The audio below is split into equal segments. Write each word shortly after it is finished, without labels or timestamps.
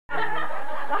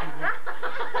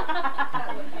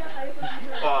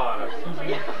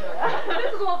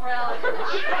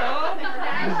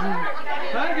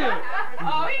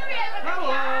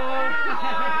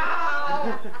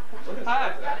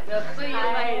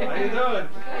How you doing?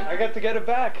 I got to get it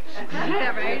back.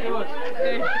 Yeah, right? Hello. How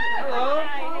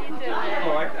you doing?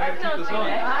 Oh, I have to keep this on.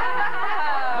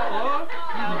 Hello.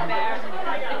 How embarrassing.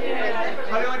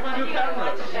 How do you like my new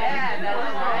camera? Yeah,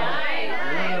 that's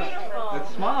nice.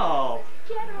 It's small.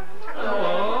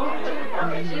 Hello.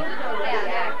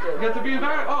 You get to be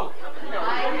embarrassed. Oh,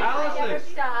 Alison,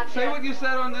 say what you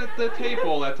said on the tape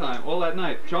all that time, all that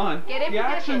night. John, the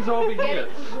action's over here.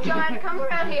 John, come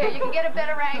around here. You can get a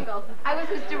better angle. I was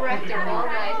his director all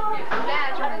night.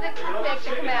 Dad, how did the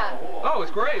picture come out? Oh,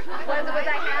 it's great. Was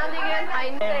I hounding it? I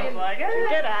knew.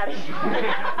 Get out of here.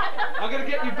 I'm going to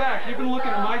get you back. You've been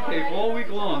looking at my tape all week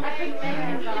long. Did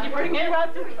you bring it?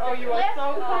 Oh, you are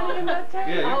so funny in that tape.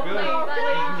 Yeah, you're good.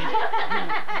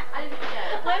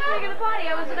 Last week at the party,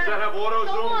 I was Does that have auto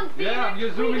zoom? Yeah,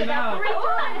 you're zooming now. 3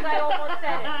 times I almost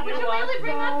said it. Would you really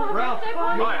bring that for a Ralph, birthday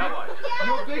party?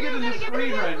 you're bigger than the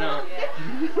screen right now.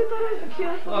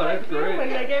 Oh, that's great.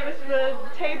 They gave us the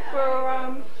tape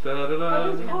for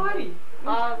this party.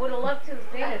 Would have loved to have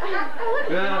seen it.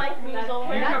 Yeah.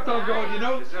 You kept on going, you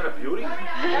know. Is that a beauty?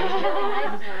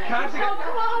 Catching it.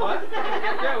 What?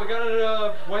 Yeah, we got it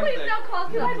Wednesday. Please don't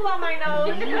close it. I blow my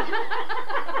nose.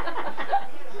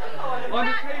 On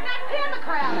the tape. In the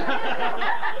crowd.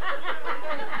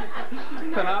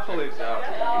 Monopoly's out.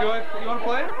 You want to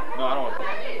play? No, I don't want to. I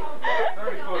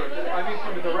already put it. I mean,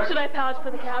 from the direction. Should I pouch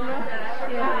for the camera?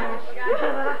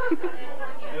 Yeah.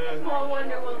 Small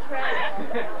wonder we'll try.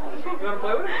 You want to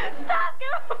play with it? Stop!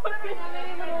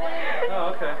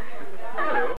 Oh, okay.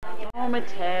 Oh,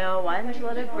 Mateo, why didn't you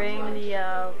let her bring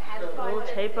the little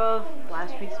tape of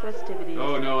last week's festivities?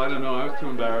 Oh, no, I don't know. I was too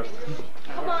embarrassed.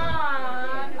 Come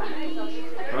on!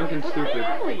 Drunk and stupid.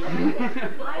 Really?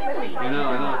 I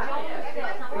know.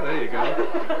 Oh, there you go.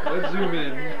 Let's zoom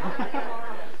in.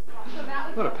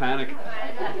 What a panic.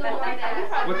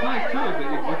 What's nice too is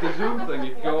that with the Zoom thing,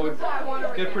 you can go and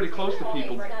get pretty close to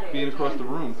people being across the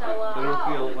room. So they don't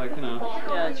feel like, you know.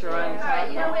 Yeah, that's right. Are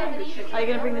you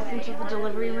going to bring this into the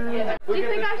delivery room? Do you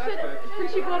think I should,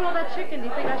 since you bought all that chicken, do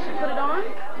you think I should put it on?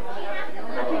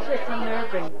 I think there's some nerve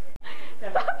bring.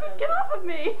 Stop it! Get off of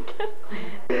me!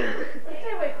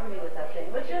 Stay away from me with that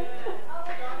thing, would you?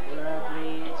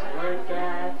 Lovely to work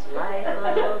at,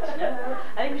 delightful to know.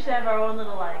 I think we should have our own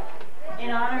little, like,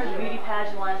 in honor of the beauty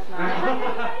pageant last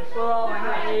night. We'll all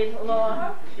read,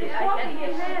 Laura. Yes,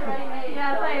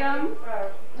 I am.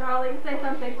 Darling, say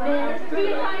something for her. Excuse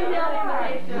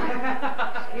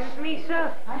me,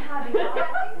 sir. Maybe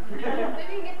you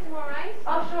can get some more ice?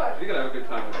 Oh, sure. You're gonna have a good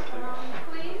time with this thing.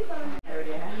 Please?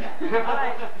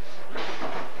 Alright.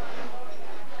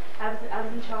 I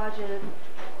was in charge of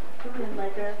food and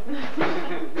liquor.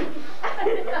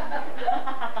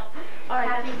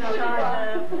 Alright, in charge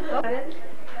of...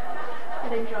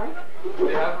 Getting drunk? Do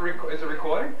you have is it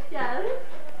recording? Yes.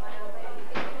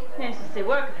 Nancy say,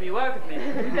 work with me, work with me.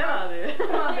 Come on, dude.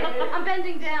 Come on, baby. I'm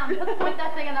bending down. Let's point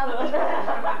that thing another way.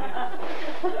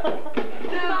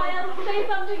 Smile, say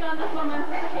something on this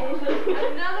momentous occasion.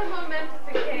 Another momentous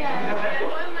occasion. Yes. We had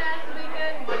one last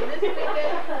weekend, one this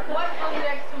weekend, what comes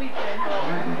next weekend?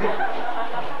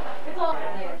 It's all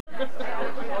here. The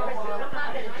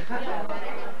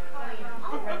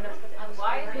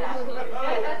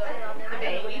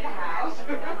baby, the house.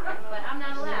 But I'm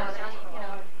not allowed. You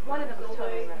know, one of them was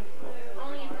totally right.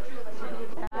 Only if the two of us.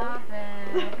 Stop it.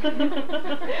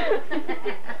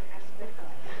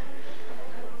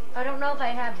 I don't know if I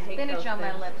have spinach on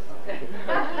my lips.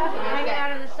 Hanging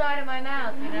out of the side of my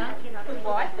mouth, you know?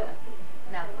 What?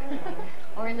 No.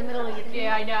 Or in the middle of your teeth.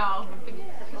 Yeah, I know.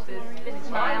 This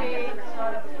smile.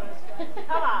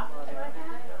 Come on.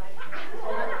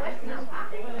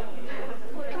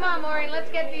 Come on, Maureen, let's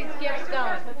get these gifts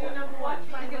going.